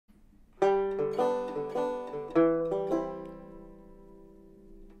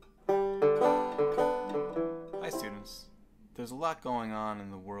lot going on in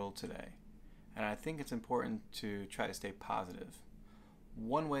the world today, and I think it's important to try to stay positive.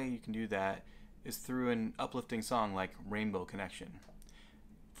 One way you can do that is through an uplifting song like Rainbow Connection.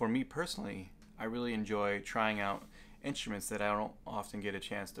 For me personally, I really enjoy trying out instruments that I don't often get a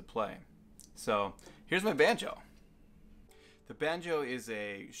chance to play. So here's my banjo. The banjo is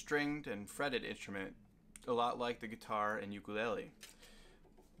a stringed and fretted instrument, a lot like the guitar and ukulele.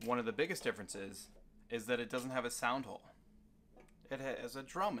 One of the biggest differences is that it doesn't have a sound hole. It has a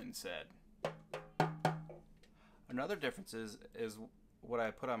drum instead. Another difference is what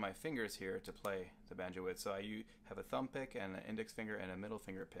I put on my fingers here to play the banjo with. So I have a thumb pick and an index finger and a middle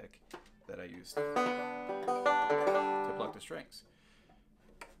finger pick that I use to pluck the strings.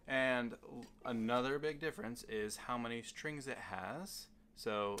 And another big difference is how many strings it has.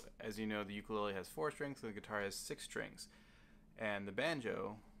 So as you know, the ukulele has 4 strings and the guitar has 6 strings. And the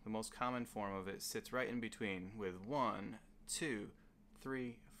banjo, the most common form of it, sits right in between with 1, 2,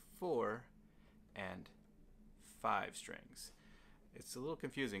 3, 4, and 5 strings. It's a little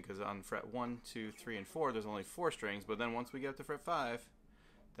confusing because on fret 1, 2, 3, and 4 there's only 4 strings, but then once we get up to fret 5,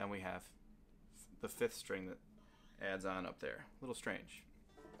 then we have the 5th string that adds on up there. A little strange.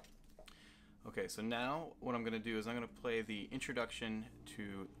 Okay, so now what I'm going to do is I'm going to play the introduction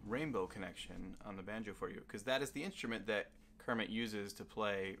to Rainbow Connection on the banjo for you, because that is the instrument that Kermit uses to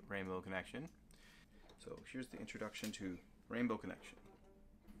play Rainbow Connection. So here's the introduction to Rainbow Connection.